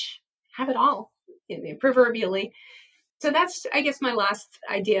pretty much have it all, proverbially. So that's, I guess, my last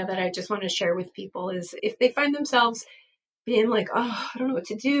idea that I just want to share with people is if they find themselves being like, oh, I don't know what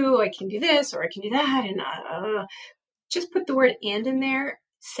to do. I can do this or I can do that. And just put the word and in there,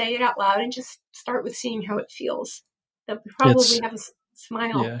 say it out loud, and just start with seeing how it feels. They'll probably have a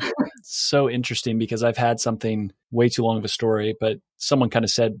smile. Yeah. It's so interesting because I've had something way too long of a story, but someone kind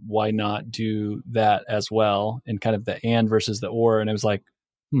of said, why not do that as well? And kind of the and versus the or. And it was like,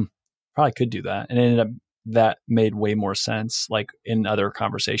 probably could do that. And it ended up that made way more sense, like in other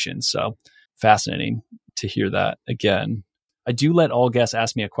conversations. So fascinating to hear that again. I do let all guests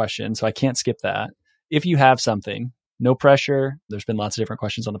ask me a question, so I can't skip that. If you have something, no pressure. There's been lots of different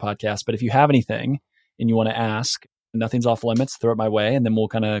questions on the podcast, but if you have anything and you want to ask, nothing's off limits, throw it my way, and then we'll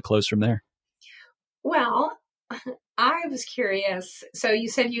kind of close from there. Well, I was curious. So you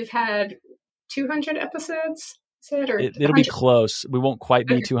said you've had 200 episodes? It'll be close. We won't quite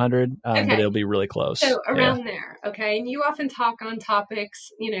be 200, but it'll be really close. So around there. Okay. And you often talk on topics,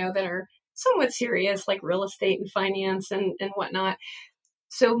 that are somewhat serious, like real estate and finance and whatnot.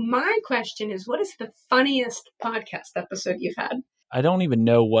 So my question is, what is the funniest podcast episode you've had? I don't even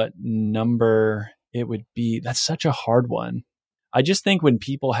know what number it would be. That's such a hard one. I just think when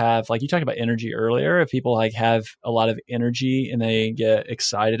people have, like you talked about energy earlier, if people like have a lot of energy and they get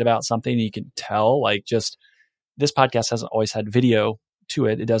excited about something, you can tell, like, just this podcast hasn't always had video to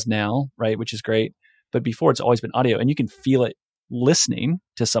it. It does now, right? Which is great. But before, it's always been audio, and you can feel it listening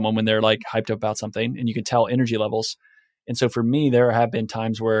to someone when they're like hyped up about something, and you can tell energy levels. And so for me, there have been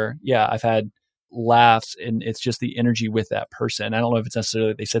times where, I've had laughs, and it's just the energy with that person. I don't know if it's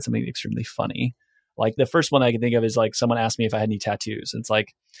necessarily they said something extremely funny. Like the first one I can think of is like someone asked me if I had any tattoos. And it's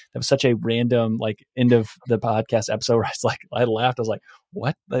like, that was such a random like end of the podcast episode where I laughed. I was like,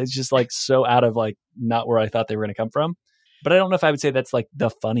 what? It's just like so out of like not where I thought they were going to come from. But I don't know if I would say that's like the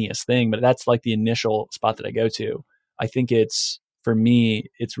funniest thing, but that's like the initial spot that I go to. I think for me,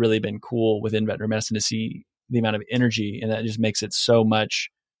 it's really been cool within veterinary medicine to see the amount of energy, and that just makes it so much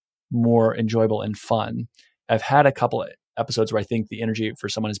more enjoyable and fun. I've had a couple of episodes where I think the energy for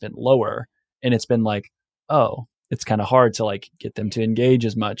someone has been lower, and it's been like, oh, it's kind of hard to like get them to engage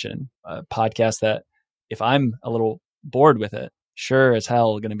as much in a podcast that if I'm a little bored with it, sure as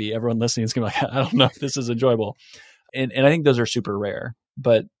hell going to be everyone listening is going to be like, I don't know if this is enjoyable. And I think those are super rare,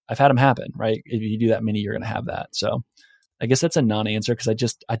 but I've had them happen, right? If you do that many, you're going to have that. So I guess that's a non-answer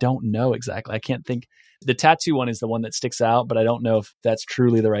because I don't know exactly. I can't think. The tattoo one is the one that sticks out, but I don't know if that's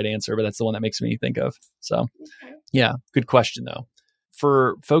truly the right answer, but that's the one that makes me think of. So yeah, good question though.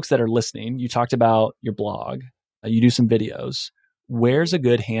 For folks that are listening, you talked about your blog, you do some videos. Where's a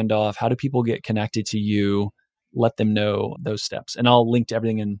good handoff? How do people get connected to you? Let them know those steps. And I'll link to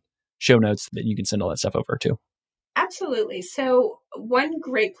everything in show notes that you can send all that stuff over to. Absolutely. So one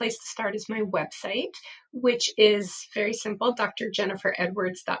great place to start is my website, which is very simple,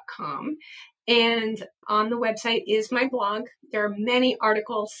 drjenniferedwards.com. And on the website is my blog. There are many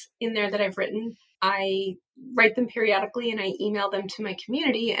articles in there that I've written. I write them periodically and I email them to my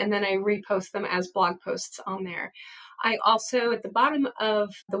community, and then I repost them as blog posts on there. I also, at the bottom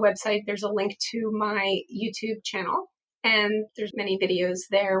of the website, there's a link to my YouTube channel. And there's many videos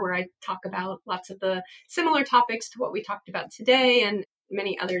there where I talk about lots of the similar topics to what we talked about today and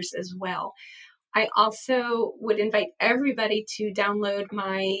many others as well. I also would invite everybody to download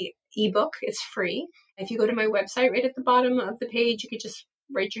my ebook. It's free. If you go to my website, right at the bottom of the page, you could just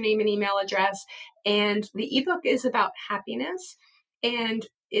write your name and email address. And the ebook is about happiness and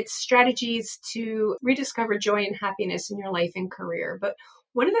it's strategies to rediscover joy and happiness in your life and career. But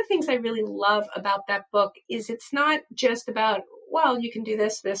one of the things I really love about that book is it's not just about, well, you can do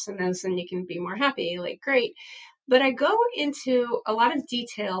this, this, and this, and you can be more happy. Like, great. But I go into a lot of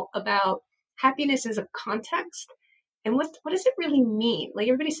detail about happiness as a context. And what does it really mean? Like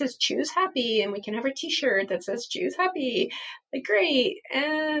everybody says, choose happy, and we can have a t-shirt that says choose happy. Like, great.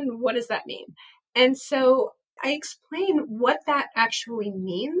 And what does that mean? And so I explain what that actually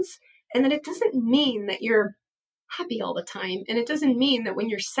means, and that it doesn't mean that you're happy all the time. And it doesn't mean that when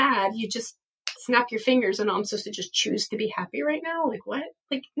you're sad, you just snap your fingers and I'm supposed to just choose to be happy right now. Like what?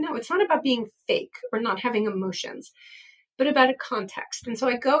 Like, no, it's not about being fake or not having emotions, but about a context. And so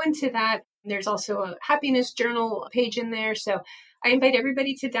I go into that. There's also a happiness journal page in there. So I invite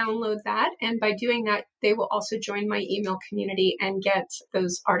everybody to download that. And by doing that, they will also join my email community and get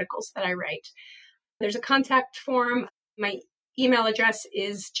those articles that I write. There's a contact form. My email address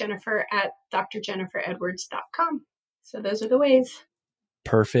is jennifer@drjenniferedwards.com. So those are the ways.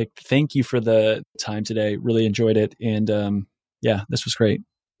 Perfect. Thank you for the time today. Really enjoyed it. And yeah, this was great.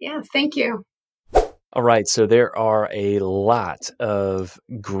 Yeah, thank you. All right. So there are a lot of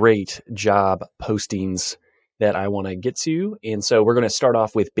great job postings that I want to get to. And so we're going to start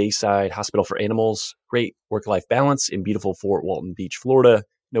off with Bayside Hospital for Animals. Great work-life balance in beautiful Fort Walton Beach, Florida.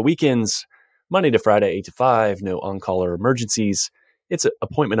 No weekends, Monday to Friday, 8 to 5, no on-call or emergencies. It's an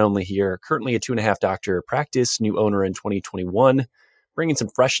appointment only here. Currently a 2.5 doctor practice, new owner in 2021, bringing some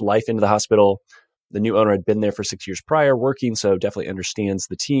fresh life into the hospital. The new owner had been there for 6 years prior working, so definitely understands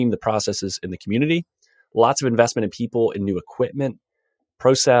the team, the processes, and the community. Lots of investment in people and new equipment.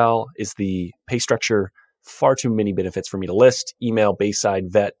 ProSal is the pay structure. Far too many benefits for me to list. Email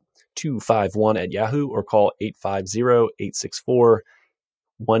BaysideVet251@Yahoo or call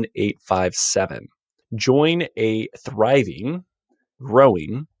 850-864-1857. Join a thriving,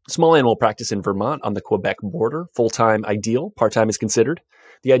 growing small animal practice in Vermont on the Quebec border. Full-time ideal, part-time is considered.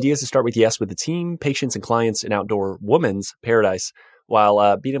 The idea is to start with the team, patients, and clients in outdoor woman's paradise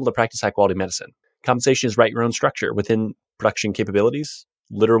while being able to practice high-quality medicine. Compensation is write your own structure within production capabilities.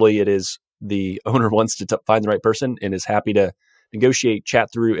 Literally, it is the owner wants to find the right person and is happy to negotiate,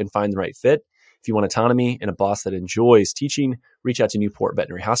 chat through, and find the right fit. If you want autonomy and a boss that enjoys teaching, reach out to Newport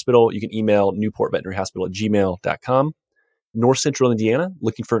Veterinary Hospital. You can email newportveterinaryhospital@gmail.com. North Central Indiana,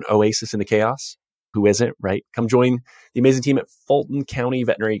 looking for an oasis in the chaos? Who isn't, right? Come join the amazing team at Fulton County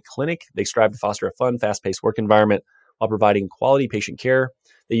Veterinary Clinic. They strive to foster a fun, fast-paced work environment while providing quality patient care.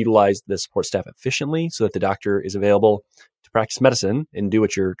 They utilize the support staff efficiently so that the doctor is available to practice medicine and do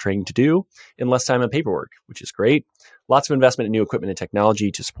what you're trained to do in less time and paperwork, which is great. Lots of investment in new equipment and technology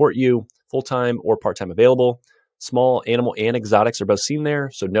to support you, full-time or part-time available. Small animal and exotics are both seen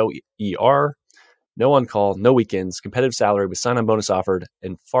there, so no ER, no on-call, no weekends, competitive salary with sign-on bonus offered,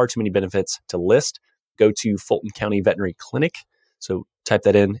 and far too many benefits to list. Go to Fulton County Veterinary Clinic. So type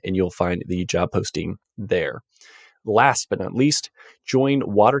that in and you'll find the job posting there. Last but not least, join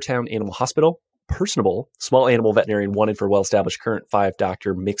Watertown Animal Hospital. Personable small animal veterinarian wanted for well-established current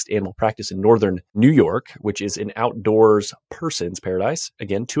 5-doctor mixed animal practice in northern New York, which is an outdoors person's paradise.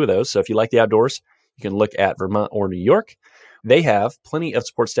 Again, 2 of those. So if you like the outdoors, you can look at Vermont or New York. They have plenty of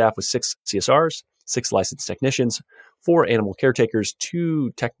support staff with 6 CSRs, 6 licensed technicians, 4 animal caretakers,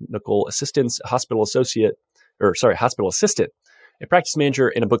 2 technical assistants, a hospital assistant, a practice manager,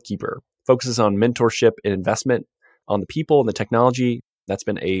 and a bookkeeper. Focuses on mentorship and investment on the people and the technology. That's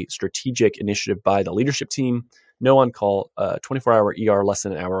been a strategic initiative by the leadership team. No on-call, 24-hour ER less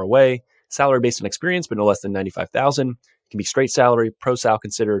than an hour away. Salary based on experience, but no less than $95,000. It can be straight salary, pro-sal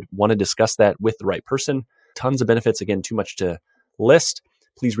considered. Want to discuss that with the right person. Tons of benefits. Again, too much to list.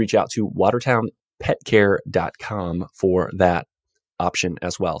 Please reach out to watertownpetcare.com for that option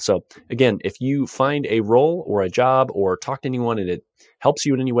as well. So again, if you find a role or a job or talk to anyone and it helps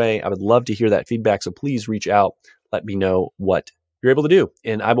you in any way, I would love to hear that feedback. So please reach out. Let me know what you're able to do.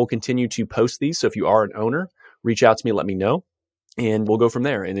 And I will continue to post these. So if you are an owner, reach out to me, let me know, and we'll go from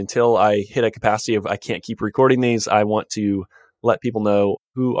there. And until I hit a capacity of I can't keep recording these, I want to let people know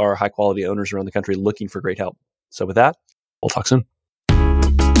who are high quality owners around the country looking for great help. So with that, we'll talk soon.